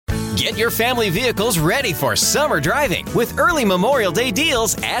Get your family vehicles ready for summer driving with early Memorial Day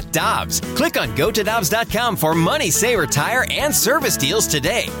deals at Dobbs. Click on GoToDobbs.com for money saver tire and service deals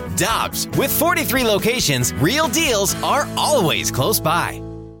today. Dobbs, with 43 locations, real deals are always close by.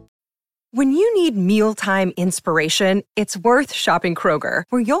 When you need mealtime inspiration, it's worth shopping Kroger,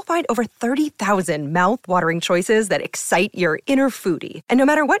 where you'll find over 30,000 mouth-watering choices that excite your inner foodie. And no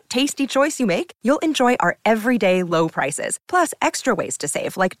matter what tasty choice you make, you'll enjoy our everyday low prices, plus extra ways to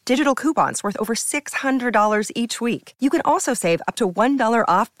save, like digital coupons worth over $600 each week. You can also save up to $1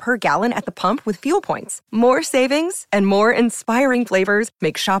 off per gallon at the pump with fuel points. More savings and more inspiring flavors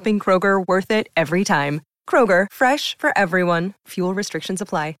make shopping Kroger worth it every time. Kroger, fresh for everyone. Fuel restrictions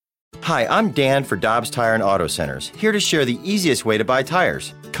apply. Hi, I'm Dan for Dobbs Tire and Auto Centers, here to share the easiest way to buy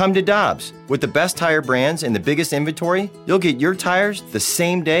tires. Come to Dobbs. With the best tire brands and the biggest inventory, you'll get your tires the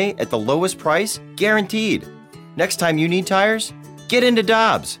same day at the lowest price, guaranteed. Next time you need tires, get into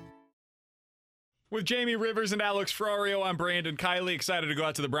Dobbs. With Jamie Rivers and Alex Ferrario, I'm Brandon Kiley. Excited to go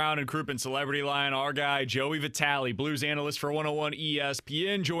out to the Brown and Crouppen Celebrity Line. Our guy, Joey Vitale, Blues analyst for 101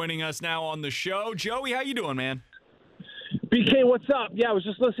 ESPN, joining us now on the show. Joey, how you doing, man? BK, what's up? Yeah, I was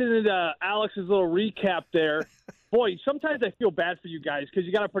just listening to Alex's little recap there. Boy, sometimes I feel bad for you guys because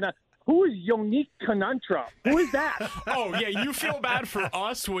you got to pronounce. Who is Yonik Conundrum? Who is that? Oh, yeah, you feel bad for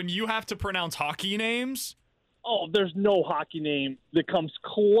us when you have to pronounce hockey names? Oh, there's no hockey name that comes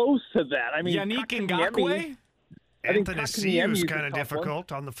close to that. I mean, Yannick Ngakoue? Anthony C is kind of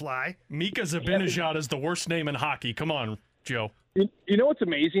difficult on the fly. Mika Zibanejad is the worst name in hockey. Come on, Joe. You know what's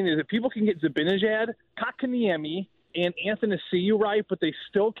amazing is that people can get Zibanejad, Kakaniemi, and Anthony C right, but they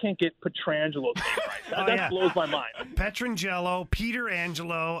still can't get Petrangelo's name right. That blows my mind. Petrangelo, Peter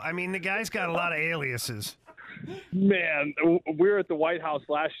Angelo. I mean, the guy's got a lot of aliases. Man, we were at the White House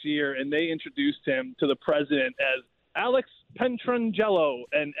last year, and they introduced him to the president as Alex Petrangelo,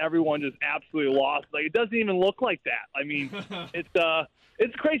 and everyone just absolutely lost. Like, it doesn't even look like that. I mean,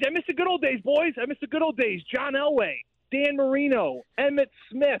 it's crazy. I miss the good old days, boys. I miss the good old days. John Elway, Dan Marino, Emmett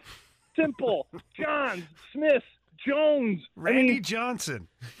Smith, Simple, Johns, Smith, Jones, Randy Johnson,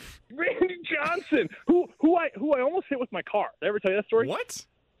 who I almost hit with my car. Did I ever tell you that story? What?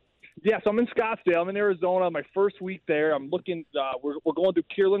 Yeah, so I'm in Scottsdale. I'm in Arizona. My first week there. I'm looking. We're going through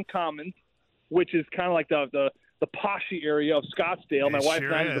Kierland Commons, which is kind of like the poshy area of Scottsdale. My wife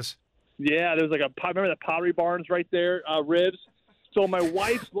sure and I. is. Yeah, there's like remember the Pottery Barns right there, Ribs. So my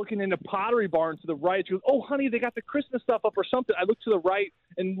wife's looking into Pottery Barn to the right. She goes, "Oh, honey, they got the Christmas stuff up or something." I look to the right,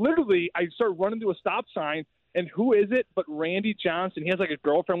 and literally I start running to a stop sign. And who is it but Randy Johnson? He has like a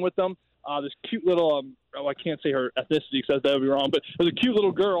girlfriend with him. This cute little, I can't say her ethnicity because that would be wrong, but it was a cute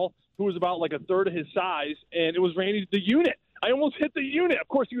little girl who was about like a third of his size, and it was Randy the unit. I almost hit the unit. Of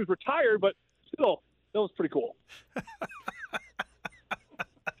course, he was retired, but still, that was pretty cool.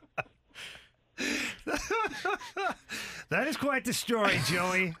 That is quite the story,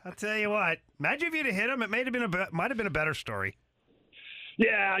 Joey. I'll tell you what. Imagine if you'd have hit him. It might have been a better story.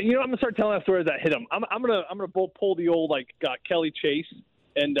 Yeah, I'm gonna start telling that story as I hit him. I'm gonna pull the old Kelly Chase,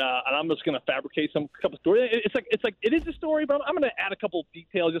 and I'm just gonna fabricate some couple stories. It's like it is a story, but I'm gonna add a couple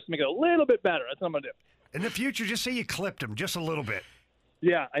details just to make it a little bit better. That's what I'm gonna do. In the future, just say you clipped him just a little bit.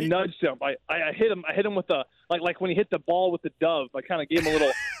 Yeah, I nudged him. I hit him. I hit him with like when he hit the ball with the dove. I kind of gave him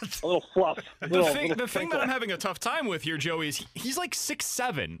a little fluff. The thing that I'm having a tough time with here, Joey, is he's like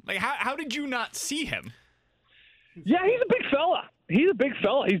 6'7". Like how did you not see him? Yeah, he's a big fella.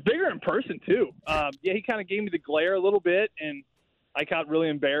 He's bigger in person, too. He kind of gave me the glare a little bit, and I got really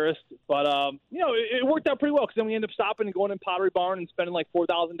embarrassed. But, it worked out pretty well because then we ended up stopping and going in Pottery Barn and spending like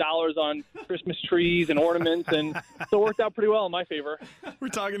 $4,000 on Christmas trees and ornaments, and so it worked out pretty well in my favor. We're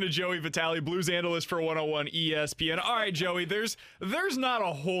talking to Joey Vitale, Blues analyst for 101 ESPN. All right, Joey, there's not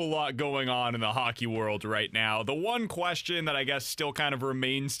a whole lot going on in the hockey world right now. The one question that I guess still kind of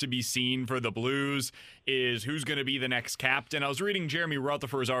remains to be seen for the Blues is who's going to be the next captain. I was reading Jeremy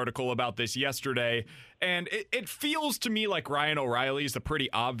Rutherford's article about this yesterday, and it feels to me like Ryan O'Reilly is the pretty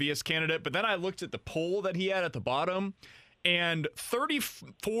obvious candidate, but then I looked at the poll that he had at the bottom, and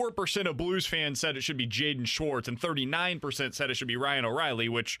 34% of Blues fans said it should be Jaden Schwartz, and 39% said it should be Ryan O'Reilly,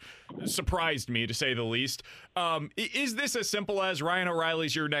 which surprised me, to say the least. Is this as simple as Ryan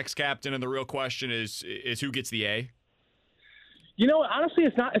O'Reilly's your next captain, and the real question is who gets the A? Honestly,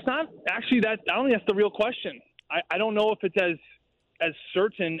 it's not actually that. I don't think that's the real question. I don't know if it's as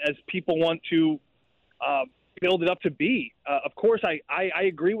certain as people want to build it up to be. Of course, I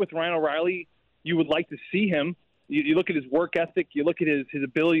agree with Ryan O'Reilly. You would like to see him. You look at his work ethic. You look at his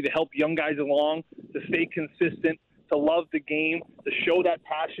ability to help young guys along, to stay consistent, to love the game, to show that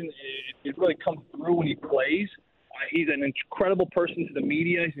passion. It really comes through when he plays. He's an incredible person to the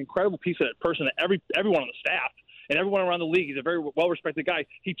media. He's an incredible person to everyone on the staff and everyone around the league. He's a very well-respected guy.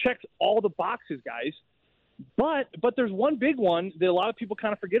 He checks all the boxes, guys. But there's one big one that a lot of people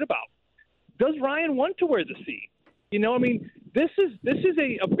kind of forget about. Does Ryan want to wear the C? You know, I mean, this is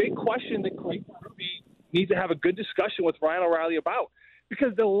a big question that Craig Berube needs to have a good discussion with Ryan O'Reilly about.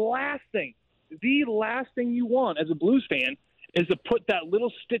 Because the last thing you want as a Blues fan is to put that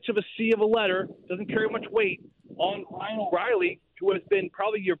little stitch of a C of a letter, doesn't carry much weight, on Ryan O'Reilly, who has been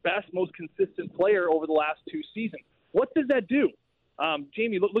probably your best, most consistent player over the last 2 seasons. What does that do?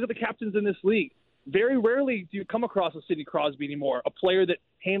 Jamie, look at the captains in this league. Very rarely do you come across a Sidney Crosby anymore, a player that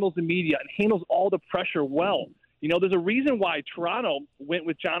handles the media and handles all the pressure well. You know, there's a reason why Toronto went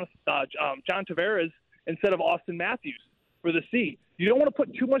with John Tavares instead of Austin Matthews for the C. You don't want to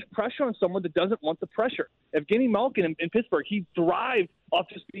put too much pressure on someone that doesn't want the pressure. Evgeny Malkin in Pittsburgh, he thrived off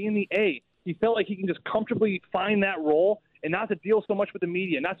just being the A. He felt like he can just comfortably find that role and not to deal so much with the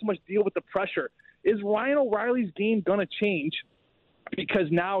media, not so much deal with the pressure. Is Ryan O'Reilly's game going to change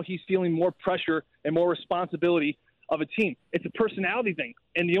because now he's feeling more pressure and more responsibility of a team? It's a personality thing.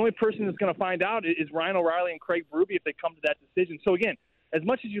 And the only person that's going to find out is Ryan O'Reilly and Craig Berube if they come to that decision. So, again, as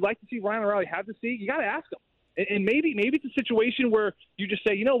much as you'd like to see Ryan O'Reilly have the C, you got to ask him. And maybe it's a situation where you just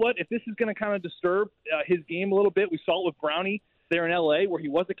say, you know what, if this is going to kind of disturb his game a little bit, we saw it with Brownie there in L.A. where he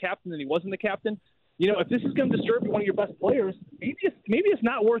was the captain and he wasn't the captain. You know, if this is going to disturb one of your best players, maybe it's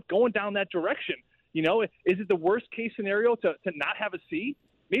not worth going down that direction. You know, is it the worst case scenario to not have a C?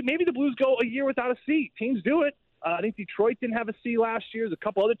 Maybe the Blues go a year without a C. Teams do it. I think Detroit didn't have a C last year. There's a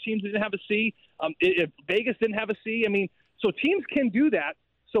couple other teams that didn't have a C. Vegas didn't have a C. I mean, so teams can do that.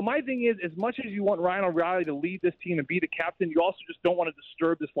 So my thing is, as much as you want Ryan O'Reilly to lead this team and be the captain, you also just don't want to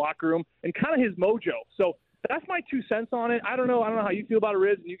disturb this locker room and kind of his mojo. So that's my 2 cents on it. I don't know how you feel about it,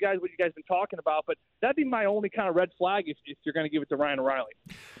 Riz, and what you guys been talking about, but that'd be my only kind of red flag if you're going to give it to Ryan O'Reilly.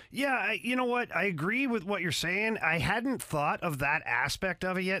 Yeah, you know what? I agree with what you're saying. I hadn't thought of that aspect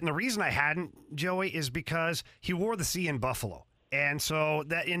of it yet, and the reason I hadn't, Joey, is because he wore the C in Buffalo. And so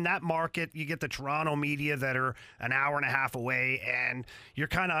that in that market, you get the Toronto media that are an hour and a half away, and you're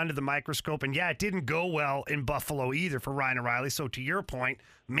kind of under the microscope. And, yeah, it didn't go well in Buffalo either for Ryan O'Reilly. So to your point,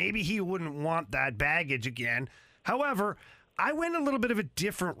 maybe he wouldn't want that baggage again. However, I went a little bit of a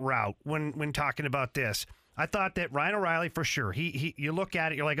different route when talking about this. I thought that Ryan O'Reilly, for sure, he you look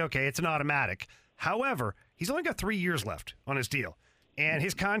at it, you're like, okay, it's an automatic. However, he's only got 3 years left on his deal. And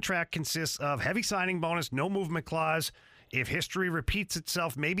his contract consists of heavy signing bonus, no movement clause. If history repeats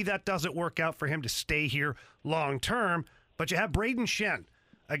itself, maybe that doesn't work out for him to stay here long term. But you have Brayden Schenn,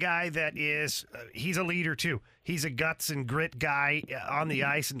 a guy that is, he's a leader too. He's a guts and grit guy on the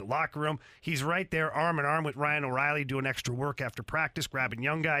ice in the locker room. He's right there arm in arm with Ryan O'Reilly doing extra work after practice, grabbing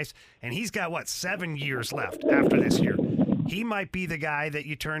young guys. And he's got, 7 years left after this year. He might be the guy that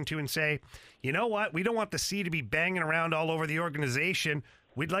you turn to and say, you know what, we don't want the C to be banging around all over the organization.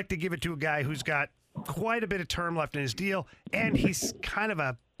 We'd like to give it to a guy who's got quite a bit of term left in his deal, and he's kind of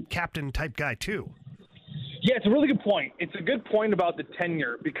a captain type guy too. Yeah, it's a really good point. It's a good point about the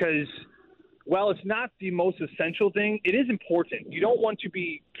tenure because while it's not the most essential thing, it is important. You don't want to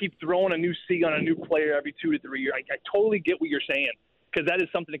keep throwing a new C on a new player every 2 to 3 years. I totally get what you're saying because that is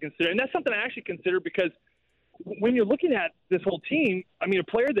something to consider, and that's something I actually consider because when you're looking at this whole team, I mean, a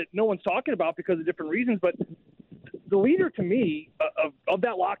player that no one's talking about because of different reasons, but the leader to me of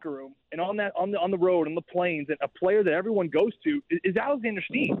that locker room and on the road, on the planes, and a player that everyone goes to is Alexander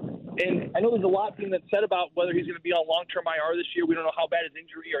Steen. And I know there's a lot being said about whether he's going to be on long-term IR this year. We don't know how bad his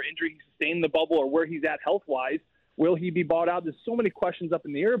injury he sustained in the bubble or where he's at health-wise. Will he be bought out? There's so many questions up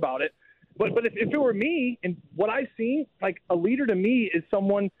in the air about it. But if it were me and what I've seen, like a leader to me is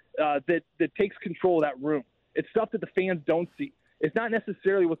someone that takes control of that room. It's stuff that the fans don't see. It's not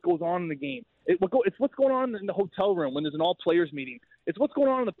necessarily what goes on in the game. It's what's going on in the hotel room when there's an all-players meeting. It's what's going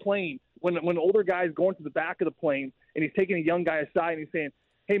on the plane when an older guy is going to the back of the plane and he's taking a young guy aside and he's saying,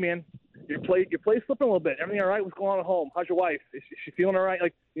 hey, man, your play's slipping a little bit. Everything all right? What's going on at home? How's your wife? Is she feeling all right?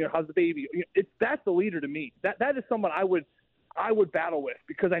 Like, how's the baby? That's the leader to me. That is someone I would battle with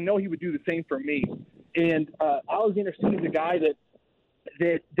because I know he would do the same for me. And Alexander Steen is a guy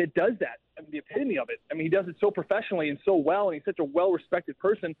that does that. I mean, the epitome of it. I mean, he does it so professionally and so well, and he's such a well-respected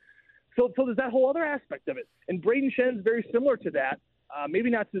person. So there's that whole other aspect of it. And Brayden Schenn is very similar to that. Maybe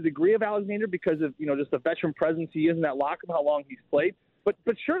not to the degree of Alexander because of just the veteran presence he is in that locker room, how long he's played. But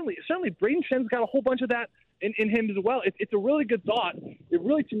certainly Brayden Schenn's got a whole bunch of that in him as well. It's a really good thought. It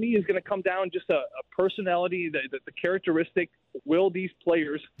really, to me, is going to come down just a personality, the characteristic. Will these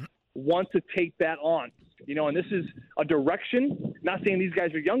players want to take that on? And this is a direction. Not saying these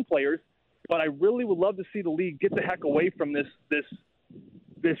guys are young players, But I really would love to see the league get the heck away from this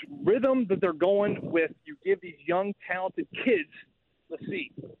rhythm that they're going with. You give these young, talented kids. Let's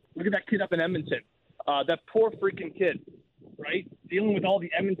see. Look at that kid up in Edmonton. That poor freaking kid, right? Dealing with all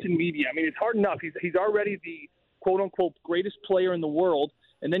the Edmonton media. I mean, it's hard enough. He's already the quote-unquote greatest player in the world,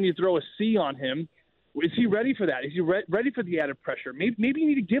 and then you throw a C on him. Is he ready for that? Is he ready for the added pressure? Maybe you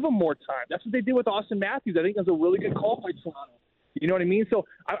need to give him more time. That's what they did with Austin Matthews. I think that's a really good call by Toronto. You know what I mean? So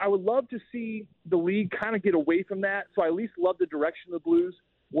I would love to see the league kind of get away from that. So I at least love the direction of the Blues,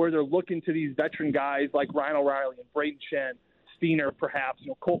 where they're looking to these veteran guys like Ryan O'Reilly and Braden Shen, Steiner perhaps.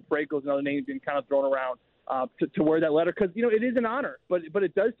 Colt Fragel's another name being kind of thrown around to wear that letter because, it is an honor. But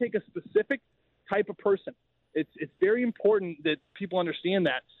it does take a specific type of person. It's very important that people understand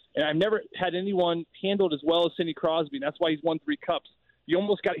that. And I've never had anyone handled as well as Sidney Crosby. And that's why he's won 3 cups.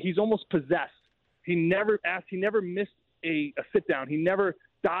 He's almost possessed. He never missed a sit down. He never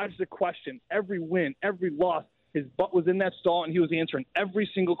dodged a question. Every win, every loss, his butt was in that stall and he was answering every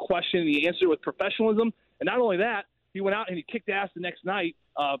single question. And he answered with professionalism. And not only that, he went out and he kicked ass the next night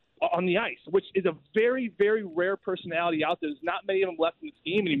on the ice, which is a very, very rare personality out there. There's not many of them left in this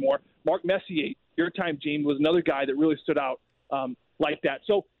game anymore. Mark Messier, your time, Jamie, was another guy that really stood out like that.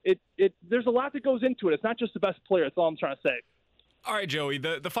 So there's a lot that goes into it. It's not just the best player. That's all I'm trying to say. All right, Joey,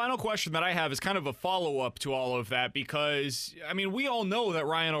 the final question that I have is kind of a follow-up to all of that because, we all know that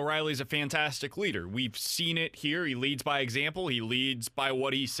Ryan O'Reilly is a fantastic leader. We've seen it here. He leads by example. He leads by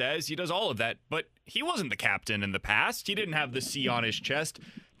what he says. He does all of that. But he wasn't the captain in the past. He didn't have the C on his chest.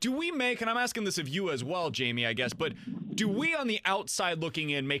 Do we make, and I'm asking this of you as well, Jamie, I guess, but do we on the outside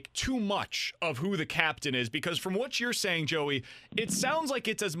looking in make too much of who the captain is? Because from what you're saying, Joey, it sounds like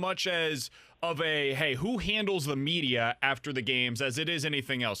it's as much as of a, hey, who handles the media after the games as it is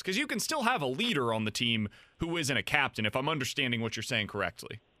anything else? Because you can still have a leader on the team who isn't a captain, if I'm understanding what you're saying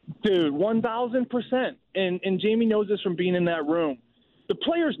correctly. Dude, 1,000%. And Jamie knows this from being in that room. The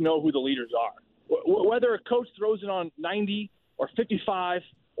players know who the leaders are. Whether a coach throws it on 90 or 55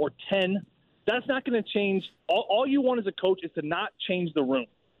 or 10, that's not going to change. All you want as a coach is to not change the room.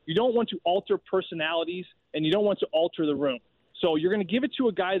 You don't want to alter personalities, and you don't want to alter the room. So you're going to give it to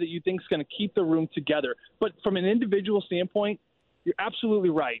a guy that you think is going to keep the room together. But from an individual standpoint, you're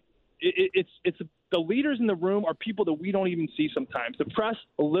absolutely right. It's the leaders in the room are people that we don't even see sometimes. The press,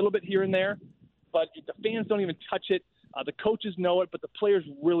 a little bit here and there, but the fans don't even touch it. The coaches know it, but the players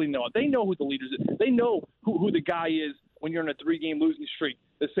really know it. They know who the leaders is. They know who the guy is when you're in a 3-game losing streak.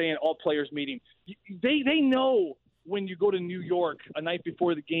 They're saying all players meeting. They know when you go to New York a night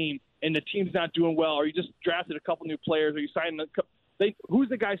before the game and the team's not doing well, or you just drafted a couple new players, or you signed who's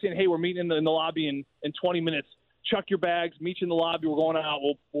the guy saying, hey, we're meeting in the lobby in 20 minutes. Chuck your bags, meet you in the lobby. We're going out.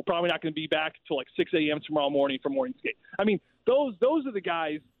 We're probably not going to be back until like 6 a.m. tomorrow morning for morning skate. Those are the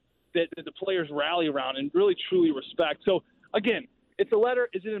guys that the players rally around and really, truly respect. So, again, it's a letter.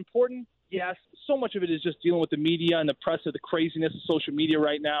 Is it important? Yes. So much of it is just dealing with the media and the press of the craziness of social media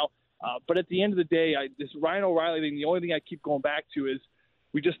right now. But at the end of the day, this Ryan O'Reilly thing, the only thing I keep going back to is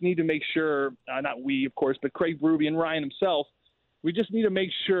we just need to make sure, not we, of course, but Craig Berube and Ryan himself, we just need to make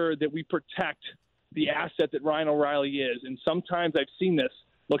sure that we protect the asset that Ryan O'Reilly is. And sometimes I've seen this.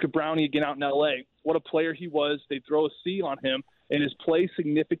 Look at Brownie again out in L.A. What a player he was. They throw a C on him, and his play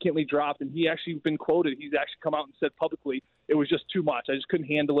significantly dropped. And he actually been quoted. He's actually come out and said publicly, it was just too much. I just couldn't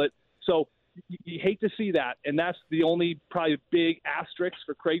handle it. So you hate to see that, and that's the only probably big asterisk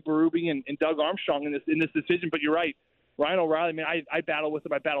for Craig Berube and Doug Armstrong in this decision. But you're right, Ryan O'Reilly. I battle with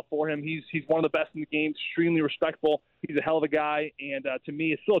him. I battle for him. He's one of the best in the game. Extremely respectful. He's a hell of a guy, and to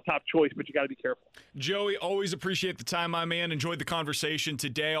me, it's still a top choice. But you got to be careful. Joey, always appreciate the time, my man. Enjoyed the conversation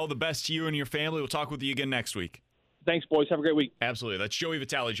today. All the best to you and your family. We'll talk with you again next week. Thanks, boys. Have a great week. Absolutely. That's Joey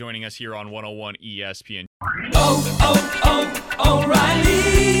Vitale joining us here on 101 ESPN.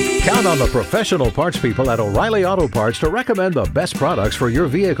 O'Reilly. Count on the professional parts people at O'Reilly Auto Parts to recommend the best products for your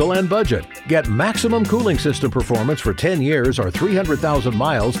vehicle and budget. Get maximum cooling system performance for 10 years or 300,000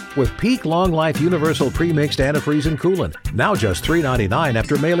 miles with Peak Long Life Universal Pre-Mixed Antifreeze and Coolant. Now just $3.99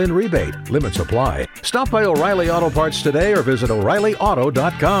 after mail-in rebate. Limits apply. Stop by O'Reilly Auto Parts today or visit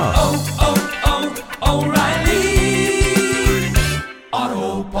O'ReillyAuto.com.